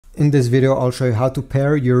In this video, I'll show you how to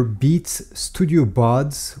pair your Beats Studio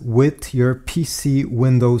Buds with your PC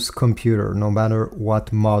Windows computer, no matter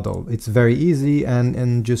what model. It's very easy, and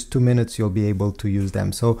in just 2 minutes, you'll be able to use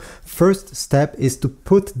them. So first step is to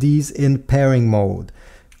put these in pairing mode.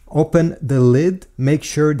 Open the lid, make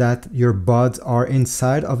sure that your buds are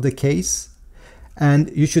inside of the case,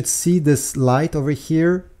 and you should see this light over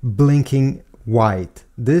here blinking white.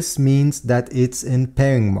 This means that it's in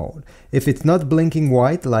pairing mode. If it's not blinking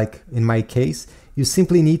white, like in my case, you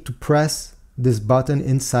simply need to press this button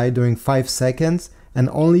inside during 5 seconds and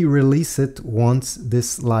only release it once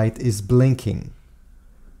this light is blinking.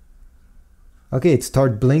 Okay, it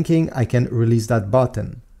started blinking, I can release that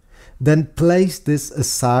button. Then place this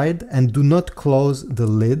aside and do not close the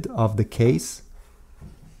lid of the case.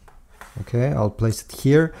 Okay, I'll place it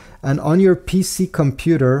here, and on your PC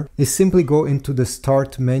computer, you simply go into the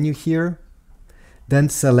Start menu here, then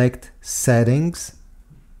select Settings,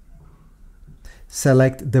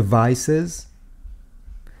 select Devices,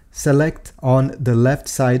 select on the left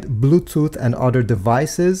side Bluetooth and other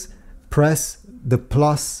devices, press the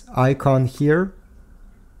plus icon here,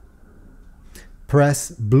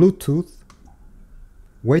 press Bluetooth,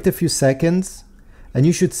 wait a few seconds, and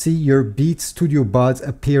you should see your Beats Studio Buds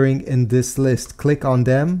appearing in this list. Click on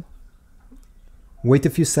them, wait a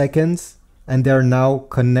few seconds, and they're now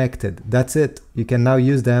connected. That's it. You can now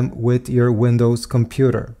use them with your Windows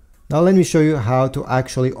computer. Now let me show you how to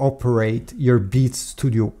actually operate your Beats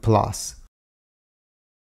Studio Plus.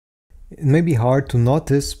 It may be hard to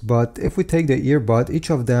notice, but if we take the earbud, each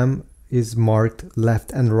of them is marked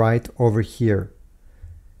left and right over here.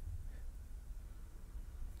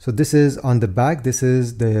 So this is on the back, this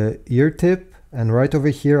is the ear tip, and right over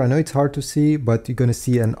here, I know it's hard to see, but you're gonna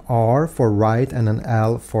see an R for right and an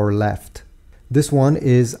L for left. This one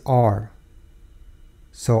is R,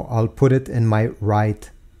 so I'll put it in my right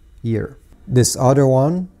ear. This other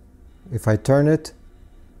one, if I turn it,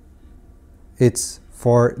 it's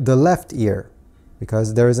for the left ear,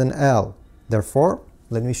 because there is an L. Therefore,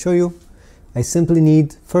 let me show you. I simply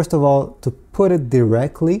need, first of all, to put it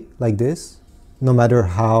directly like this, no matter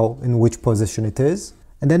how, in which position it is.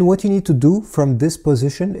 And then what you need to do from this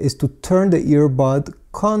position is to turn the earbud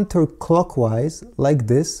counterclockwise like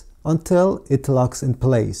this until it locks in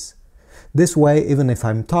place. This way, even if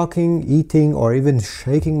I'm talking, eating, or even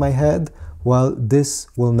shaking my head, well, this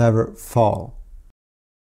will never fall.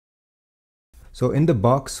 So in the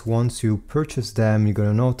box, once you purchase them, you're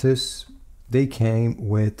gonna notice they came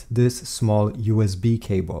with this small USB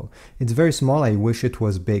cable. It's very small, I wish it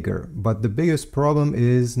was bigger, but the biggest problem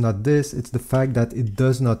is not this, it's the fact that it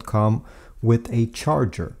does not come with a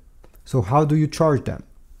charger. So how do you charge them?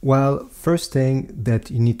 Well, first thing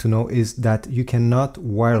that you need to know is that you cannot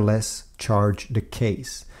wireless charge the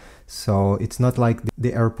case. So it's not like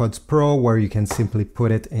the AirPods Pro where you can simply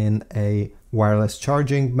put it in a wireless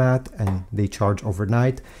charging mat and they charge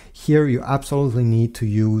overnight. Here you absolutely need to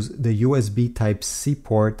use the USB Type-C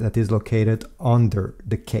port that is located under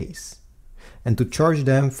the case. And to charge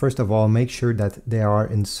them, first of all, make sure that they are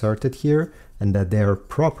inserted here and that they are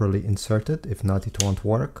properly inserted. If not, it won't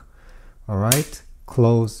work. All right,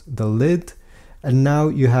 close the lid. And now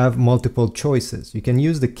you have multiple choices. You can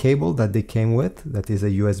use the cable that they came with, that is a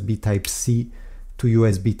USB Type-C to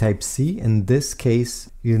USB Type-C. In this case,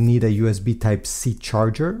 you need a USB Type-C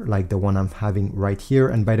charger, like the one I'm having right here.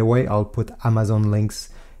 And by the way, I'll put Amazon links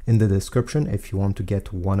in the description if you want to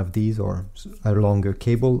get one of these or a longer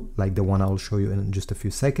cable, like the one I'll show you in just a few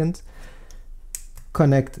seconds.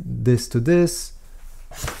 Connect this to this.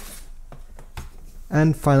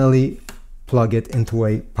 And finally, plug it into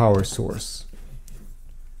a power source.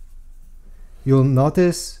 You'll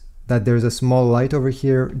notice that there's a small light over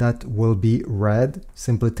here that will be red,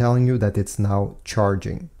 simply telling you that it's now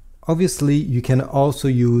charging. Obviously, you can also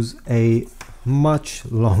use a much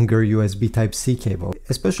longer USB Type-C cable,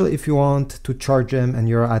 especially if you want to charge them and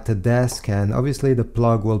you're at a desk, and obviously the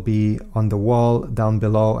plug will be on the wall down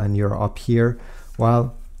below and you're up here.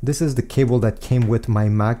 Well, this is the cable that came with my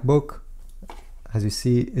MacBook. As you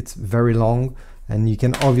see, it's very long. And you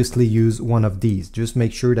can obviously use one of these. Just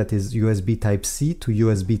make sure that is USB Type-C to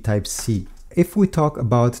USB Type-C. If we talk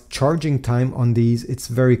about charging time on these, it's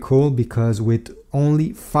very cool because with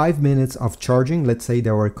only 5 minutes of charging, let's say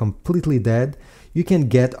they were completely dead, you can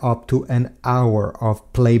get up to an hour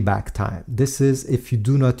of playback time. This is if you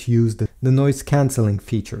do not use the noise cancelling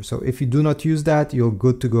feature. So if you do not use that, you're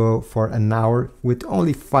good to go for an hour with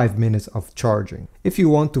only 5 minutes of charging. If you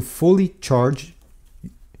want to fully charge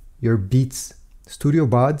your Beats Studio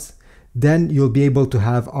Buds, then you'll be able to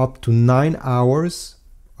have up to 9 hours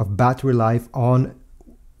of battery life on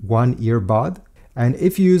one earbud. And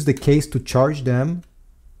if you use the case to charge them,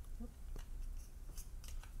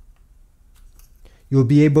 you'll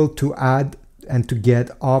be able to add and to get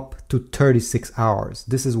up to 36 hours.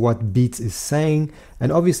 This is what Beats is saying.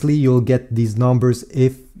 And obviously you'll get these numbers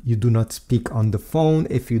if you do not speak on the phone,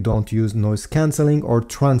 if you don't use noise cancelling or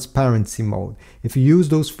transparency mode. If you use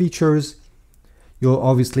those features, you'll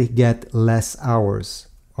obviously get less hours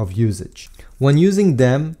of usage. When using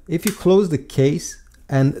them, if you close the case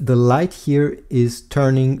and the light here is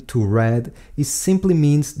turning to red, it simply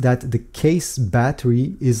means that the case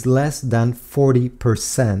battery is less than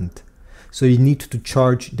 40%. So you need to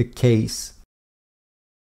charge the case.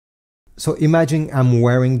 So imagine I'm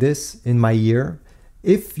wearing this in my ear.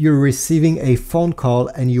 If you're receiving a phone call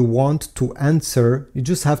and you want to answer, you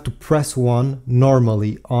just have to press one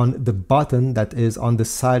normally on the button that is on the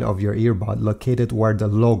side of your earbud, located where the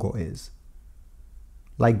logo is.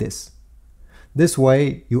 Like this. This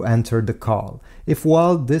way you enter the call. If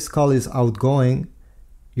while this call is outgoing,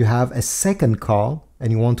 you have a second call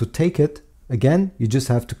and you want to take it, again, you just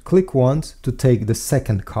have to click once to take the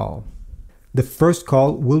second call. The first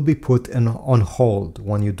call will be put on hold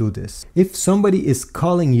when you do this. If somebody is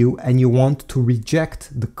calling you and you want to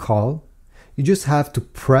reject the call, you just have to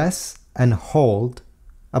press and hold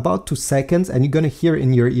about 2 seconds and you're going to hear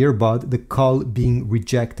in your earbud the call being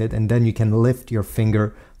rejected, and then you can lift your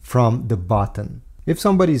finger from the button. If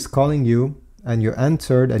somebody is calling you and you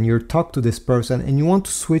answered and you talk to this person and you want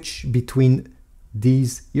to switch between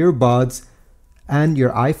these earbuds and your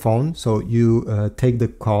iPhone, so you take the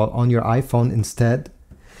call on your iPhone instead,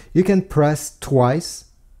 you can press twice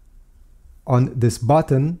on this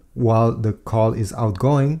button while the call is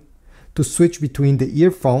outgoing to switch between the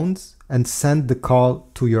earphones and send the call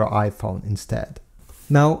to your iPhone instead.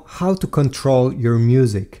 Now, how to control your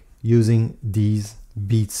music using these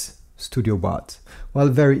Beats Studio Buds? Well,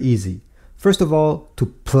 very easy. First of all, to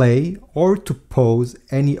play or to pause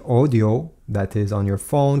any audio that is on your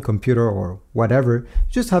phone, computer, or whatever, you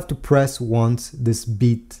just have to press once this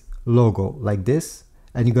Beat logo like this,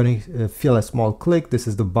 and you're going to feel a small click. This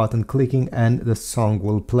is the button clicking and the song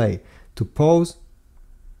will play. To pause,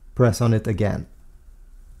 press on it again.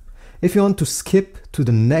 If you want to skip to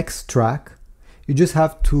the next track, you just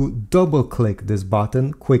have to double click this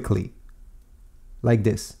button quickly, like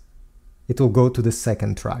this. It will go to the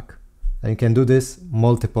second track. And you can do this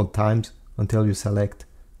multiple times until you select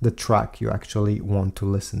the track you actually want to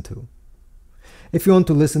listen to. If you want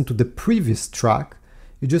to listen to the previous track,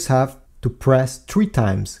 you just have to press 3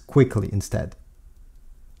 times quickly instead.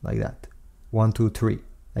 Like that. 1, 2, 3.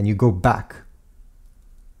 And you go back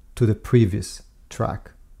to the previous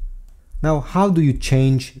track. Now, how do you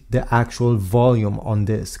change the actual volume on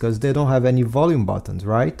this? Because they don't have any volume buttons,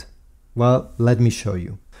 right? Well, let me show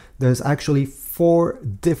you. There's actually 4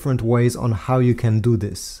 different ways on how you can do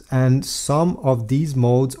this, and some of these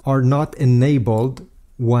modes are not enabled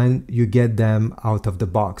when you get them out of the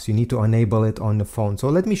box. You need to enable it on the phone. So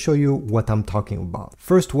let me show you what I'm talking about.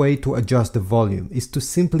 First way to adjust the volume is to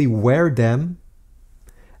simply wear them,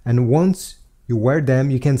 and once you wear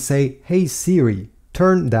them, you can say, "Hey Siri,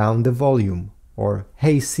 turn down the volume," or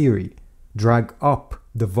 "Hey Siri, drag up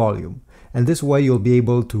the volume." And this way you'll be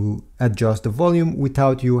able to adjust the volume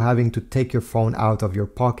without you having to take your phone out of your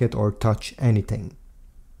pocket or touch anything.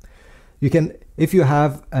 You can, if you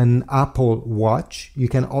have an Apple Watch, you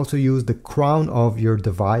can also use the crown of your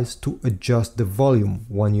device to adjust the volume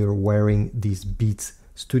when you're wearing these Beats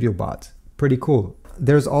Studio Buds. Pretty cool.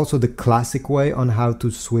 There's also the classic way on how to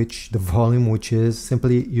switch the volume, which is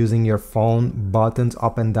simply using your phone buttons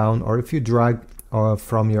up and down, or if you drag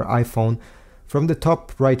from your iPhone, from the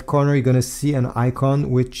top right corner, you're going to see an icon,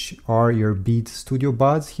 which are your Beats Studio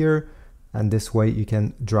Buds here. And this way you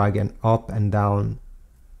can drag an up and down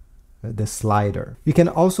the slider. You can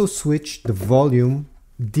also switch the volume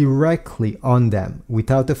directly on them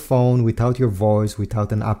without a phone, without your voice,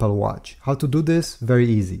 without an Apple Watch. How to do this? Very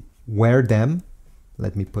easy. Wear them.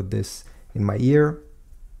 Let me put this in my ear.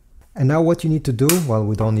 And now what you need to do, well,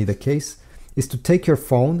 we don't need a case, is to take your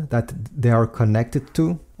phone that they are connected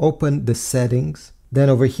to, open the settings. Then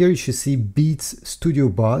over here you should see Beats Studio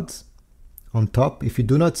Buds on top. If you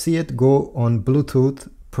do not see it, go on Bluetooth,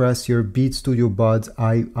 press your Beats Studio Buds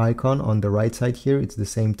icon on the right side here. It's the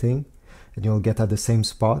same thing, and you'll get at the same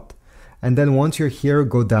spot. And then once you're here,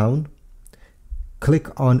 go down,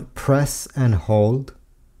 click on press and hold.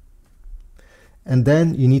 And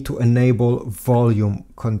then you need to enable volume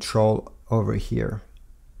control over here.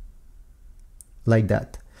 Like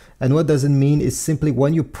that. And what does it mean is simply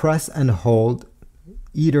when you press and hold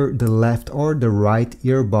either the left or the right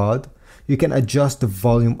earbud, you can adjust the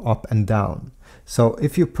volume up and down. So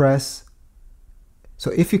if you press So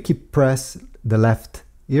if you keep press the left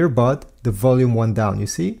earbud, the volume went down, you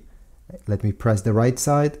see? Let me press the right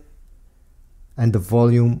side and the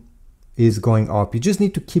volume is going up. You just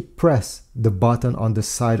need to keep press the button on the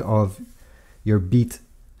side of your Beat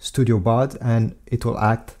Studio Bud and it will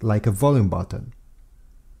act like a volume button.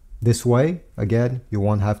 This way, again, you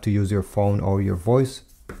won't have to use your phone or your voice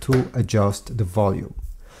to adjust the volume.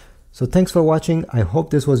 So thanks for watching. I hope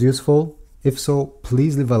this was useful. If so,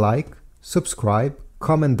 please leave a like, subscribe,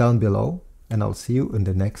 comment down below, and I'll see you in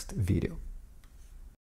the next video.